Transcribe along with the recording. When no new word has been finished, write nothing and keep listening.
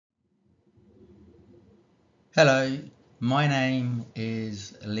Hello, my name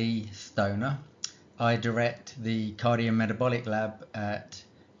is Lee Stoner. I direct the Cardiometabolic Lab at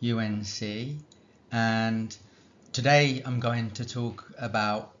UNC, and today I'm going to talk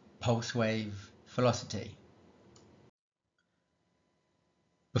about pulse wave velocity.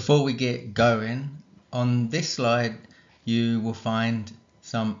 Before we get going, on this slide you will find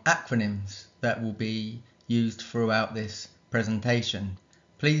some acronyms that will be used throughout this presentation.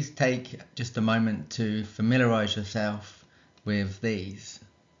 Please take just a moment to familiarize yourself with these.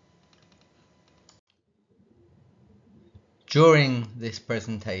 During this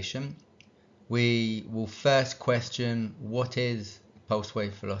presentation, we will first question what is pulse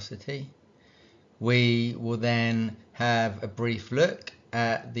wave velocity. We will then have a brief look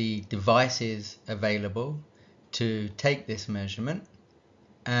at the devices available to take this measurement,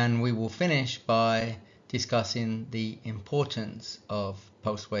 and we will finish by discussing the importance of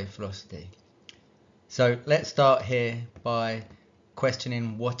pulse wave velocity. So let's start here by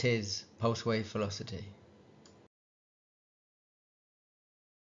questioning what is pulse wave velocity.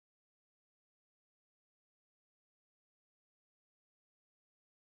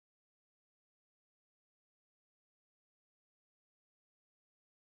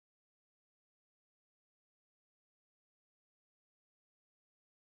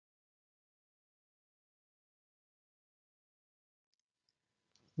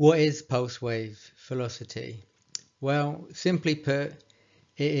 What is pulse wave velocity? Well, simply put,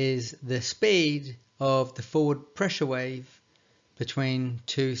 it is the speed of the forward pressure wave between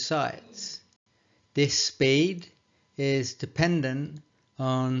two sites. This speed is dependent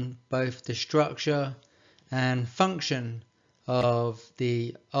on both the structure and function of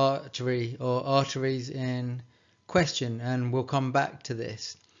the artery or arteries in question, and we'll come back to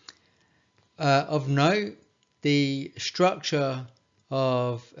this. Of note, the structure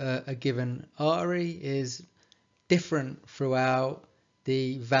of a given artery is different throughout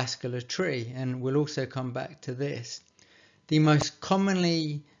the vascular tree, and we'll also come back to this. The most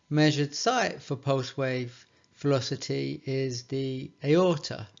commonly measured site for pulse wave velocity is the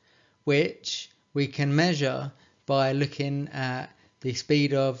aorta, which we can measure by looking at the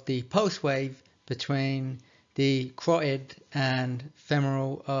speed of the pulse wave between the carotid and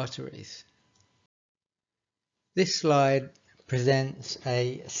femoral arteries. This slide presents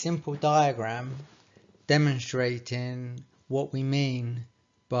a simple diagram demonstrating what we mean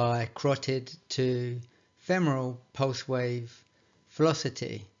by carotid to femoral pulse wave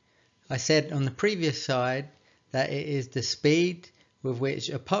velocity. I said on the previous slide that it is the speed with which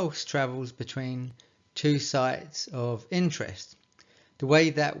a pulse travels between two sites of interest. The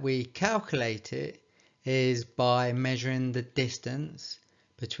way that we calculate it is by measuring the distance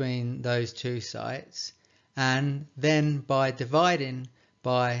between those two sites and then by dividing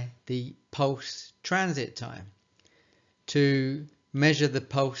by the pulse transit time. To measure the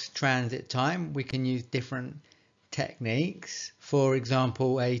pulse transit time, we can use different techniques. For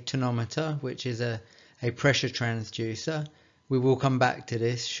example, a tonometer, which is a pressure transducer. We will come back to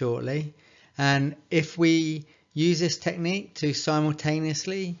this shortly. And if we use this technique to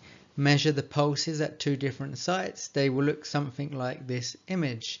simultaneously measure the pulses at two different sites, they will look something like this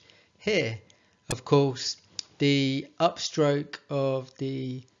image here. Of course, the upstroke of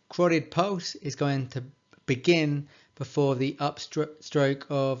the carotid pulse is going to begin before the upstroke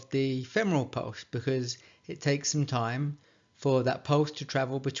of the femoral pulse, because it takes some time for that pulse to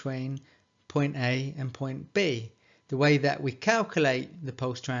travel between point A and point B. The way that we calculate the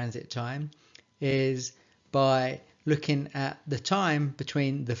pulse transit time is by looking at the time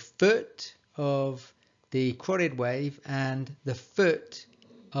between the foot of the carotid wave and the foot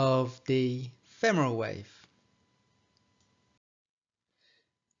of the femoral wave.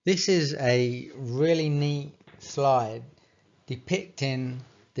 This is a really neat slide depicting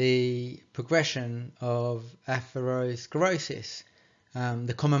the progression of atherosclerosis,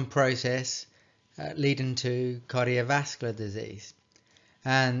 the common process leading to cardiovascular disease.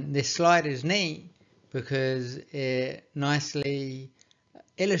 And this slide is neat because it nicely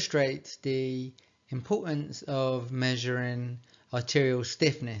illustrates the importance of measuring arterial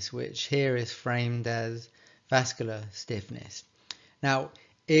stiffness, which here is framed as vascular stiffness. Now,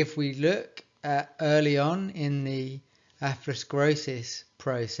 if we look at early on in the atherosclerosis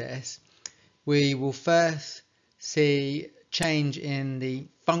process, we will first see change in the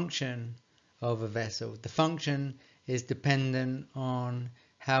function of a vessel. The function is dependent on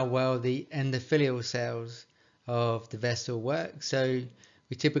how well the endothelial cells of the vessel work. So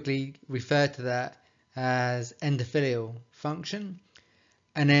we typically refer to that as endothelial function.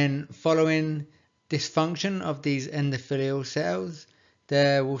 And then following dysfunction of these endothelial cells,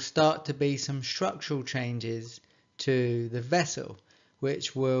 there will start to be some structural changes to the vessel,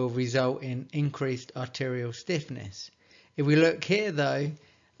 which will result in increased arterial stiffness. If we look here though,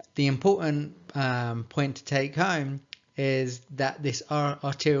 the important point to take home is that this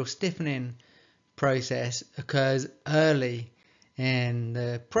arterial stiffening process occurs early in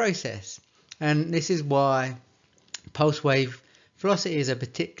the process, and this is why pulse wave velocity is a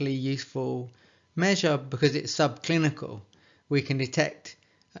particularly useful measure, because it's subclinical. We can detect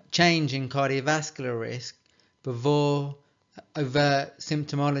change in cardiovascular risk before overt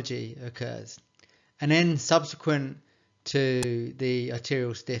symptomology occurs, and then subsequent to the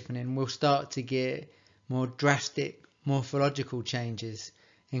arterial stiffening we'll start to get more drastic morphological changes,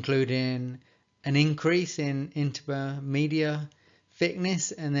 including an increase in intermedia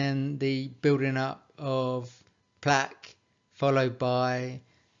thickness and then the building up of plaque, followed by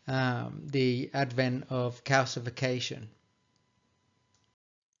the advent of calcification.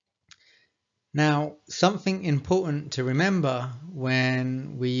 Now, something important to remember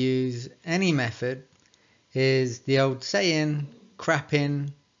when we use any method is the old saying, crap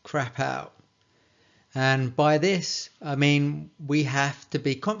in, crap out. And by this, I mean we have to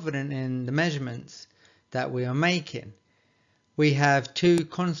be confident in the measurements that we are making. We have two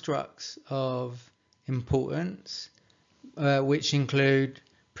constructs of importance, which include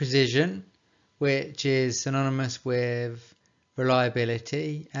precision, which is synonymous with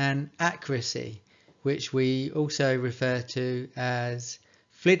reliability, and accuracy, which we also refer to as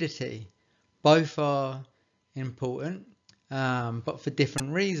fluidity. Both are important, but for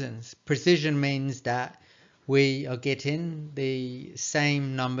different reasons. Precision means that we are getting the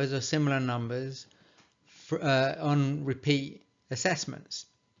same numbers or similar numbers on repeat assessments.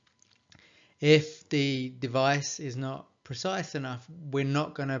 If the device is not precise enough, we're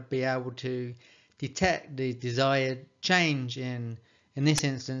not going to be able to detect the desired change in this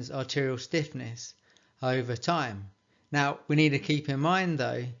instance, arterial stiffness over time. Now, we need to keep in mind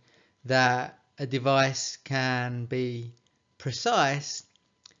though that a device can be precise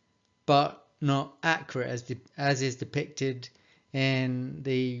but not accurate, as is depicted in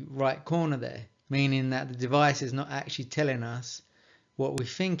the right corner there, meaning that the device is not actually telling us what we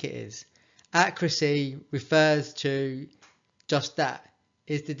think it is. Accuracy refers to just that.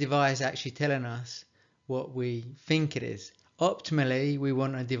 Is the device actually telling us what we think it is? Optimally, we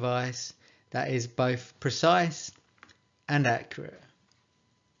want a device that is both precise and accurate.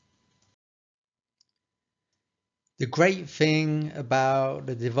 The great thing about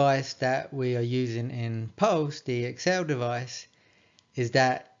the device that we are using in Pulse, the Excel device, is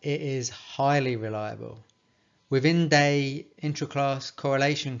that it is highly reliable. Within day intraclass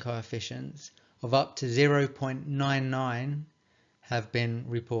correlation coefficients of up to 0.99 have been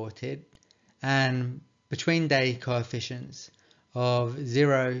reported, and between day coefficients of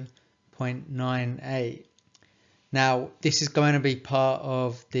 0.98. Now, this is going to be part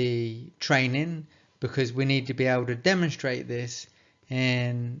of the training because we need to be able to demonstrate this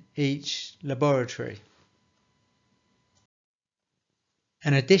in each laboratory.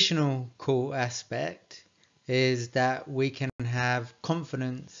 An additional cool aspect is that we can have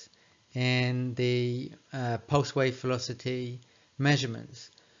confidence in the pulse wave velocity measurements.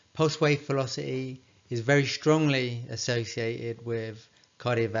 Pulse wave velocity is very strongly associated with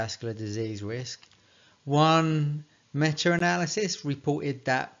cardiovascular disease risk. One meta-analysis reported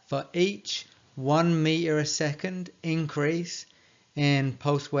that for each 1 meter a second increase in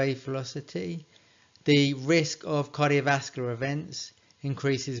pulse wave velocity, the risk of cardiovascular events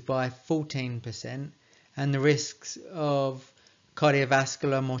increases by 14%, and the risks of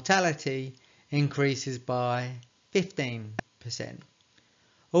cardiovascular mortality increases by 15%.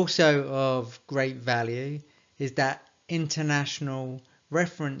 Also of great value is that international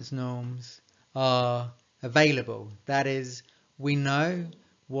reference norms are available. That is, we know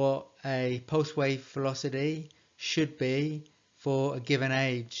what a pulse wave velocity should be for a given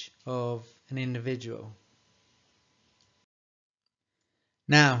age of an individual.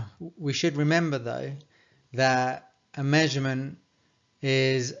 Now, we should remember though that a measurement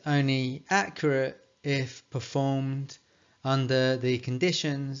is only accurate if performed under the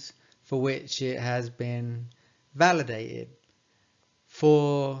conditions for which it has been validated.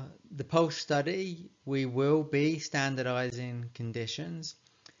 For the pulse study, we will be standardizing conditions,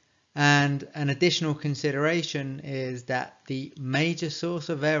 and an additional consideration is that the major source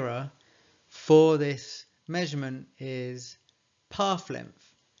of error for this measurement is path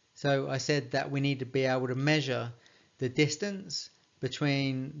length. So I said that we need to be able to measure the distance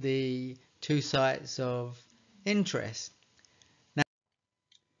between the two sites of interest.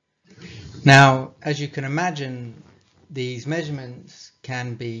 Now, as you can imagine, these measurements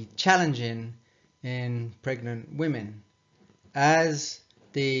can be challenging in pregnant women. As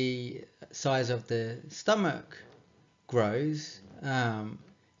the size of the stomach grows,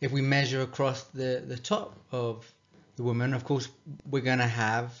 if we measure across the top of the woman, of course, we're going to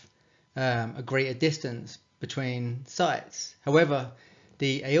have a greater distance between sites. However,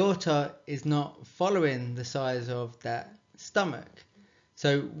 the aorta is not following the size of that stomach.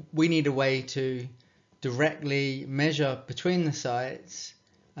 So we need a way to directly measure between the sites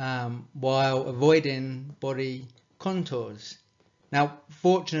while avoiding body contours. Now,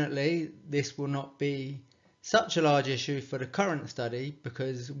 fortunately, this will not be such a large issue for the current study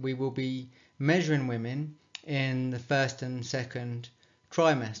because we will be measuring women in the first and second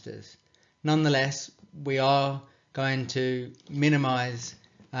trimesters. Nonetheless, we are going to minimize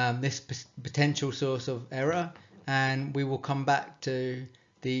this potential source of error, and we will come back to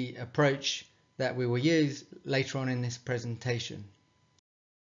the approach that we will use later on in this presentation.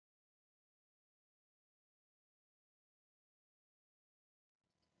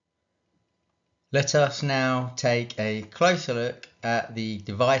 Let us now take a closer look at the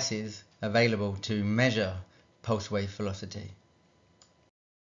devices available to measure pulse wave velocity.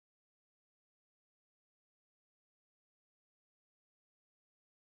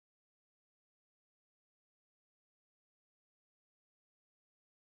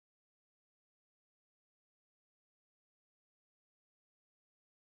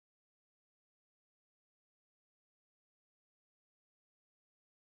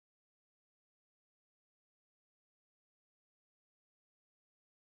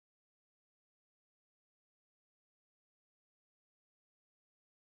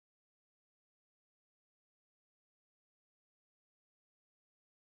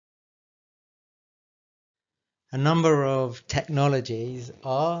 A number of technologies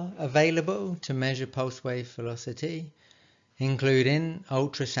are available to measure pulse wave velocity, including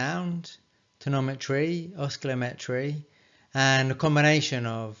ultrasound, tonometry, oscillometry, and a combination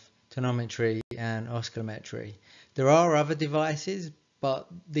of tonometry and oscillometry. There are other devices, but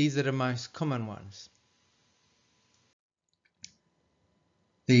these are the most common ones.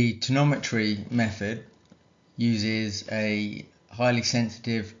 The tonometry method uses a highly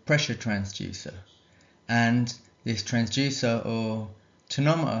sensitive pressure transducer, and this transducer or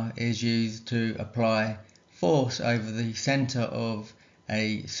tonometer is used to apply force over the center of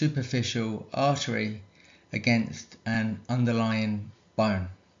a superficial artery against an underlying bone.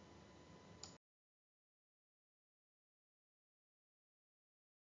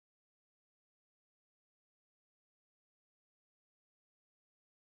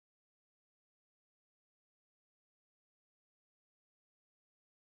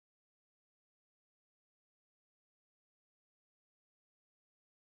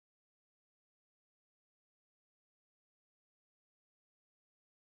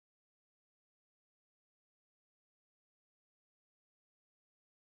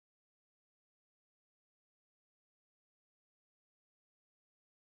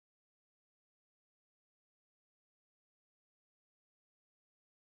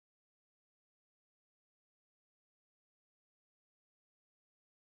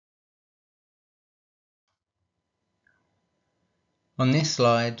 On this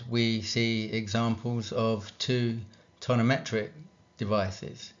slide, we see examples of two tonometric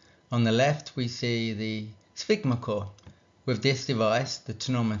devices. On the left, we see the sphygmocore. With this device, the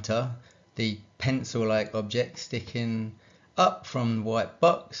tonometer, the pencil-like object sticking up from the white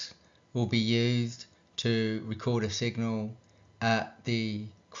box, will be used to record a signal at the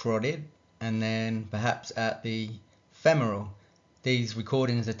carotid and then perhaps at the femoral. These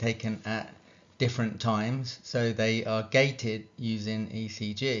recordings are taken at different times, so they are gated using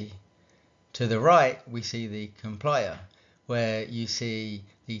ECG. To the right, we see the complier, where you see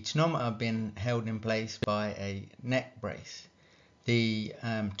the tonometer being held in place by a neck brace. The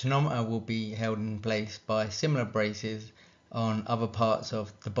tonometer will be held in place by similar braces on other parts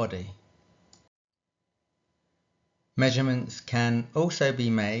of the body. Measurements can also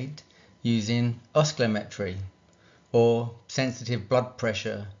be made using oscillometry or sensitive blood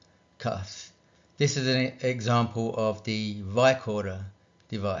pressure cuffs. This is an example of the Vicorder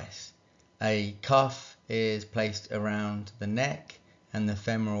device. A cuff is placed around the neck and the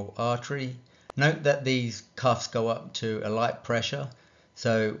femoral artery. Note that these cuffs go up to a light pressure,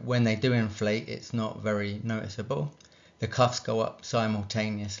 so when they do inflate, it's not very noticeable. The cuffs go up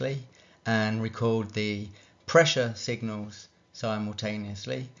simultaneously and record the pressure signals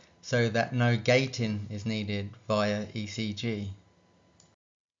simultaneously, so that no gating is needed via ECG.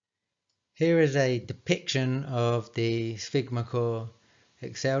 Here is a depiction of the sphygmocore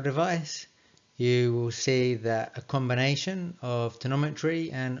Excel device. you will see that a combination of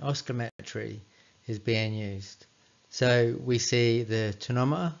tonometry and oscillometry is being used. So we see the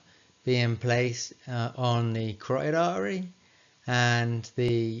tonometer being placed on the carotid artery, and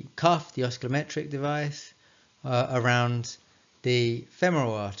the cuff, the oscillometric device, around the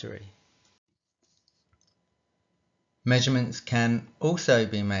femoral artery. Measurements can also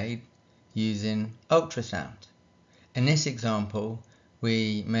be made using ultrasound. In this example,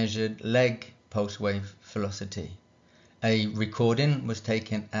 we measured leg pulse wave velocity. A recording was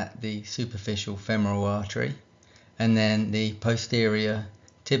taken at the superficial femoral artery and then the posterior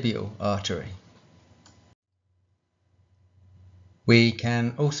tibial artery. We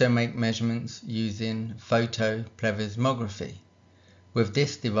can also make measurements using photoplethysmography. With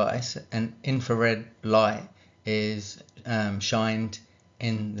this device, an infrared light is shined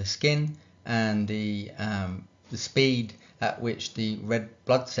in the skin, and the speed at which the red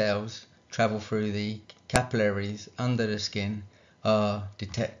blood cells travel through the capillaries under the skin are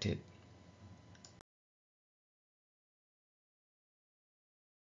detected.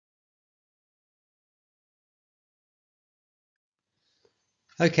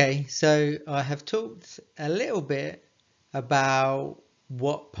 Okay, so I have talked a little bit about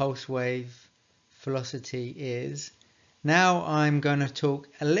what pulse wave velocity is. Now I'm going to talk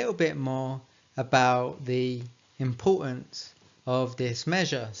a little bit more about the importance of this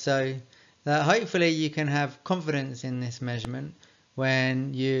measure, so that hopefully you can have confidence in this measurement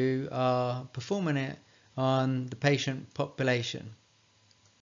when you are performing it on the patient population.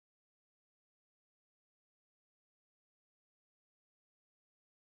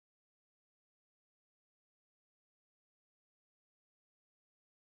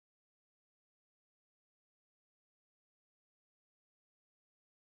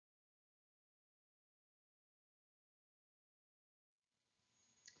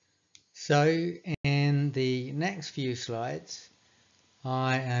 So in the next few slides,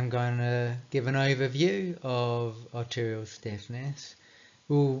 I am going to give an overview of arterial stiffness.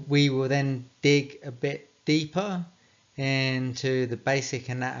 We will then dig a bit deeper into the basic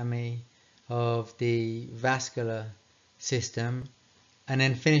anatomy of the vascular system, and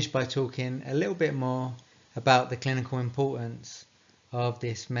then finish by talking a little bit more about the clinical importance of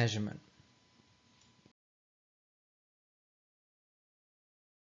this measurement.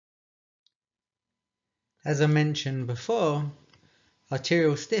 As I mentioned before,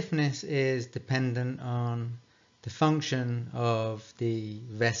 arterial stiffness is dependent on the function of the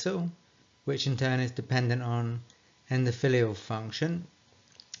vessel, which in turn is dependent on endothelial function,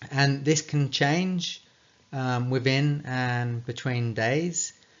 and this can change within and between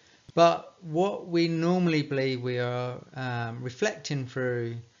days. But what we normally believe we are reflecting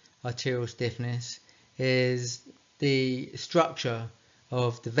through arterial stiffness is the structure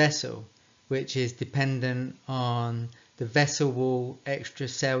of the vessel, which is dependent on the vessel wall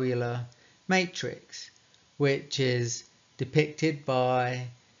extracellular matrix, which is depicted by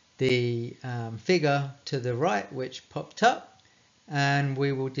the figure to the right, which popped up, and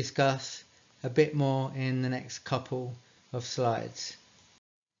we will discuss a bit more in the next couple of slides.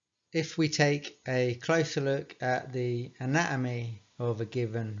 If we take a closer look at the anatomy of a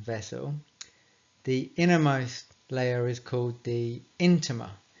given vessel, the innermost layer is called the intima,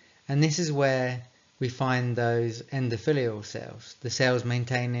 and this is where we find those endothelial cells, the cells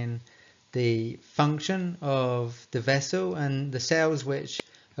maintaining the function of the vessel and the cells which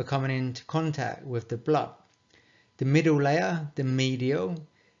are coming into contact with the blood. The middle layer, the medial,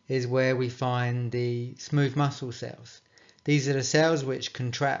 is where we find the smooth muscle cells. These are the cells which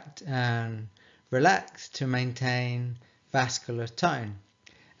contract and relax to maintain vascular tone.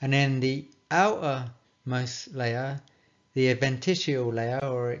 And then the outermost layer, the adventitial layer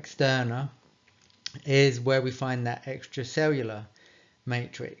or externa, is where we find that extracellular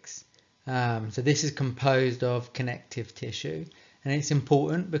matrix. So this is composed of connective tissue, and it's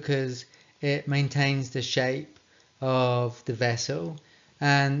important because it maintains the shape of the vessel,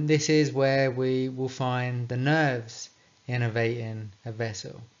 and this is where we will find the nerves innervating a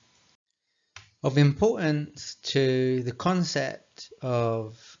vessel. Of importance to the concept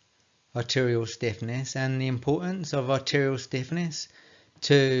of arterial stiffness and the importance of arterial stiffness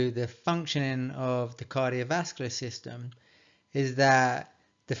to the functioning of the cardiovascular system is that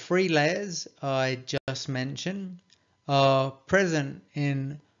the three layers I just mentioned are present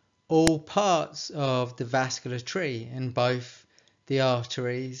in all parts of the vascular tree, in both the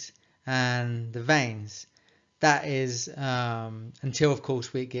arteries and the veins. That is until, of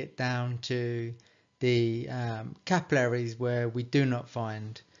course, we get down to the capillaries, where we do not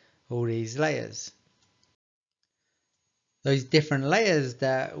find all these layers. Those different layers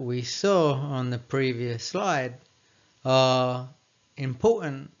that we saw on the previous slide are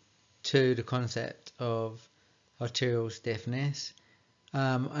important to the concept of arterial stiffness,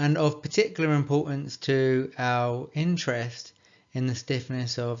 and of particular importance to our interest in the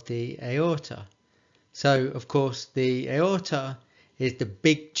stiffness of the aorta. So, of course, the aorta is the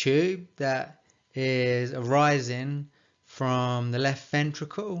big tube that is arising from the left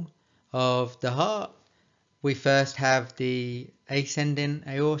ventricle of the heart. We first have the ascending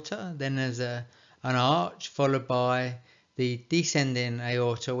aorta, then there's an arch followed by the descending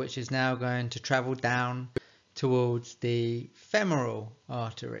aorta, which is now going to travel down towards the femoral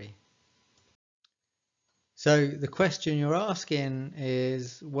artery. So the question you're asking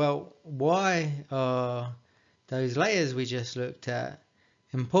is, well, why are those layers we just looked at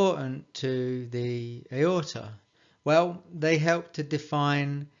important to the aorta? Well, they help to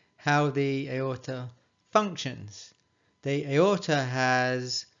define how the aorta functions. The aorta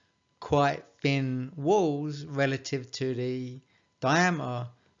has quite thin walls relative to the diameter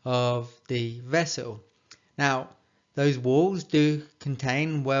of the vessel. Now, those walls do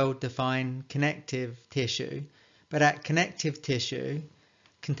contain well-defined connective tissue, but that connective tissue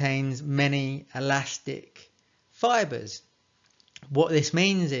contains many elastic fibers. What this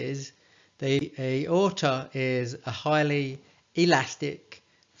means is the aorta is a highly elastic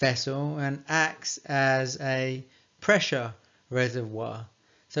vessel and acts as a pressure reservoir.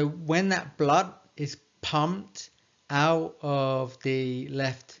 So when that blood is pumped out of the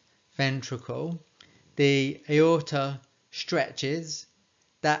left ventricle, the aorta stretches,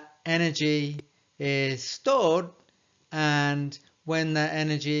 that energy is stored, and when that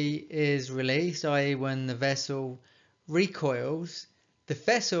energy is released, i.e. when the vessel recoils, the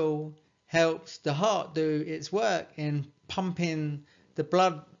vessel helps the heart do its work in pumping the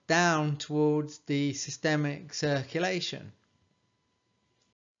blood down towards the systemic circulation.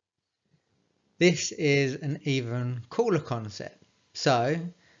 This is an even cooler concept. So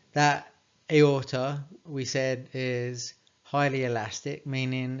that aorta, we said, is highly elastic,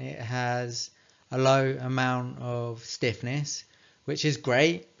 meaning it has a low amount of stiffness, which is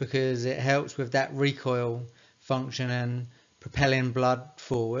great because it helps with that recoil function and propelling blood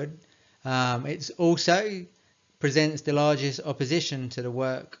forward. It also presents the largest opposition to the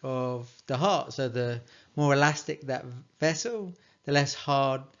work of the heart. So the more elastic that vessel, the less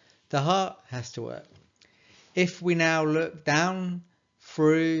hard the heart has to work. If we now look down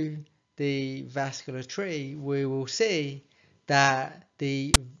through the vascular tree, we will see that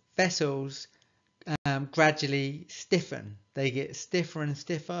the vessels gradually stiffen. They get stiffer and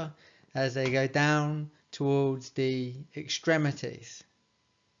stiffer as they go down towards the extremities.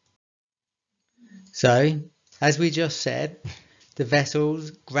 So, as we just said, the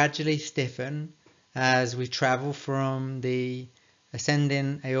vessels gradually stiffen as we travel from the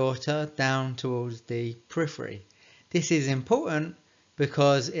ascending aorta down towards the periphery. This is important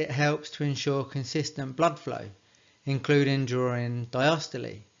because it helps to ensure consistent blood flow, including during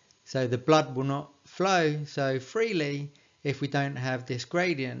diastole. So the blood will not flow so freely if we don't have this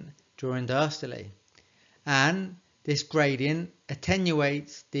gradient during diastole. And this gradient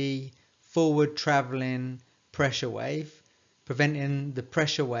attenuates the forward travelling pressure wave, preventing the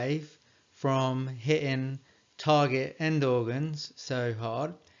pressure wave from hitting target end organs so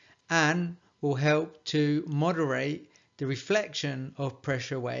hard, and will help to moderate the reflection of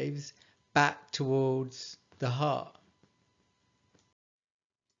pressure waves back towards the heart.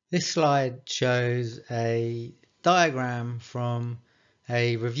 This slide shows a diagram from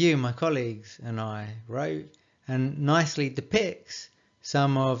a review my colleagues and I wrote and nicely depicts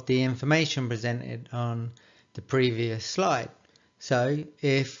some of the information presented on the previous slide. So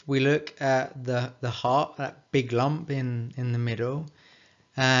if we look at the heart, that big lump in the middle,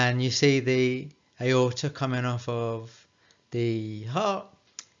 and you see the aorta coming off of the heart,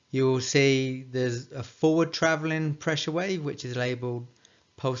 you will see there's a forward travelling pressure wave which is labelled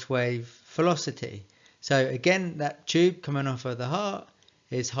pulse wave velocity. So again, that tube coming off of the heart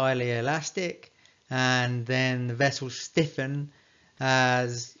is highly elastic, and then the vessels stiffen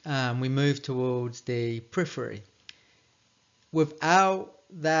as we move towards the periphery. Without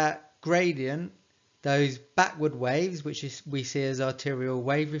that gradient, those backward waves, which we see as arterial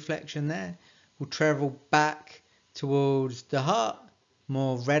wave reflection there, will travel back towards the heart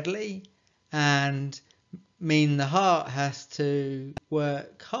more readily and mean the heart has to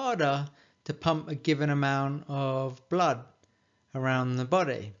work harder to pump a given amount of blood around the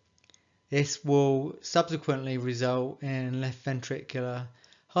body. This will subsequently result in left ventricular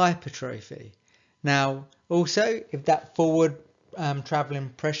hypertrophy. Now, also, if that forward travelling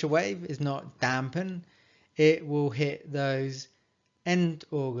pressure wave is not dampened, it will hit those end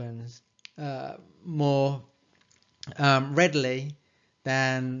organs more readily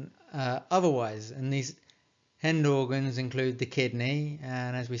than otherwise. And these end organs include the kidney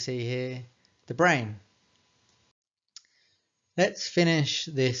and, as we see here, the brain. Let's finish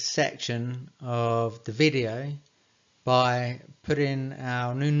this section of the video by putting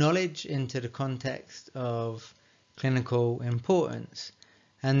our new knowledge into the context of clinical importance.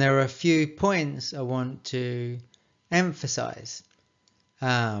 And there are a few points I want to emphasize.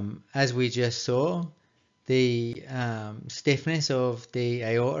 As we just saw, the stiffness of the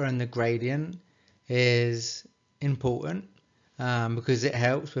aorta and the gradient is important because it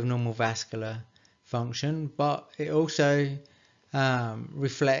helps with normal vascular function, but it also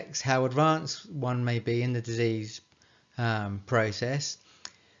reflects how advanced one may be in the disease process.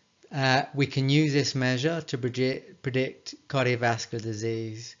 We can use this measure to predict cardiovascular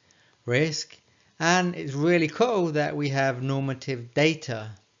disease risk, and it's really cool that we have normative data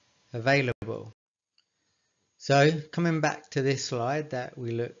available. So coming back to this slide that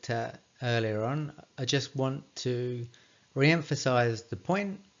we looked at earlier on, I just want to re-emphasize the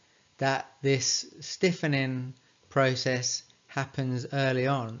point that this stiffening process happens early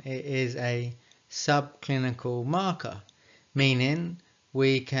on. It is a subclinical marker, meaning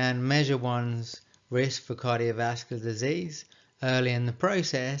we can measure one's risk for cardiovascular disease early in the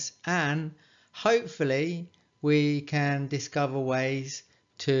process, and hopefully we can discover ways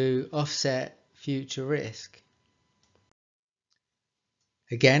to offset future risk.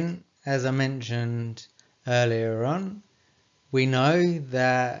 Again, as I mentioned earlier on, we know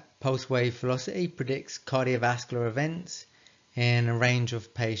that pulse wave velocity predicts cardiovascular events in a range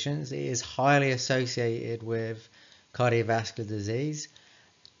of patients. It is highly associated with cardiovascular disease.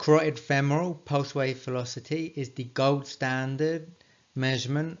 Carotid femoral pulse wave velocity is the gold standard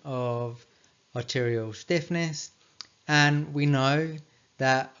measurement of arterial stiffness, and we know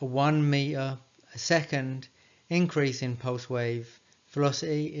that a 1 meter a second increase in pulse wave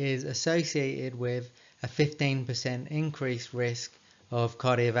velocity is associated with a 15% increased risk of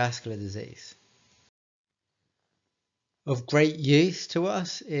cardiovascular disease. Of great use to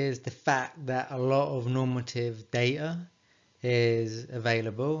us is the fact that a lot of normative data is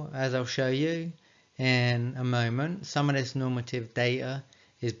available, as I'll show you in a moment. Some of this normative data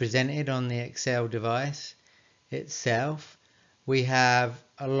is presented on the Excel device itself. We have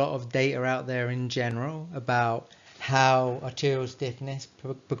a lot of data out there in general about how arterial stiffness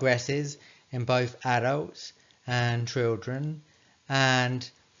progresses in both adults and children, and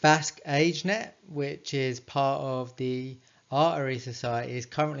FASC AgeNet, which is part of the Artery Society, is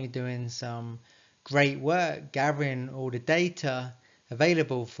currently doing some great work gathering all the data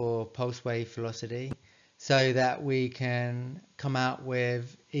available for pulse wave velocity so that we can come out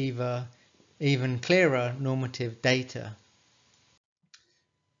with even clearer normative data.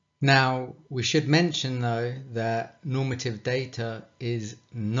 Now, we should mention though that normative data is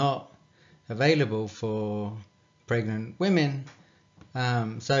not available for pregnant women,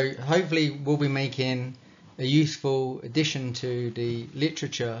 so hopefully we'll be making a useful addition to the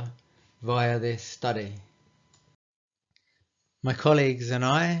literature via this study. My colleagues and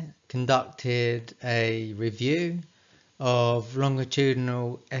I conducted a review of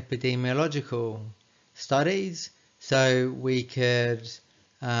longitudinal epidemiological studies so we could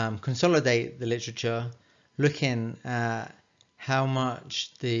consolidate the literature looking at how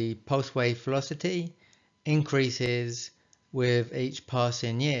much the pulse wave velocity increases with each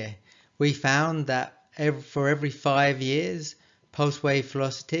passing year. We found that for every 5 years, pulse wave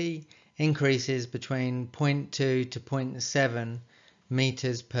velocity increases between 0.2 to 0.7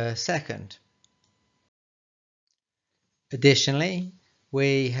 meters per second. Additionally,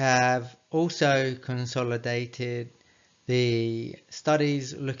 we have also consolidated the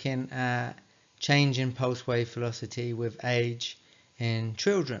studies looking at change in pulse wave velocity with age in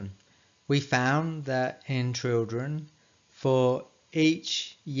children. We found that in children, for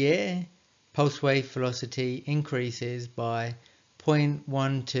each year, pulse wave velocity increases by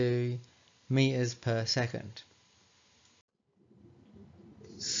 0.12 meters per second.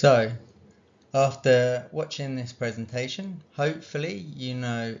 So, after watching this presentation, hopefully you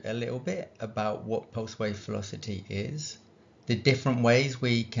know a little bit about what pulse wave velocity is, the different ways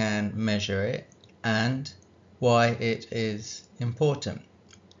we can measure it, and why it is important.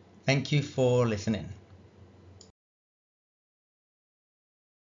 Thank you for listening.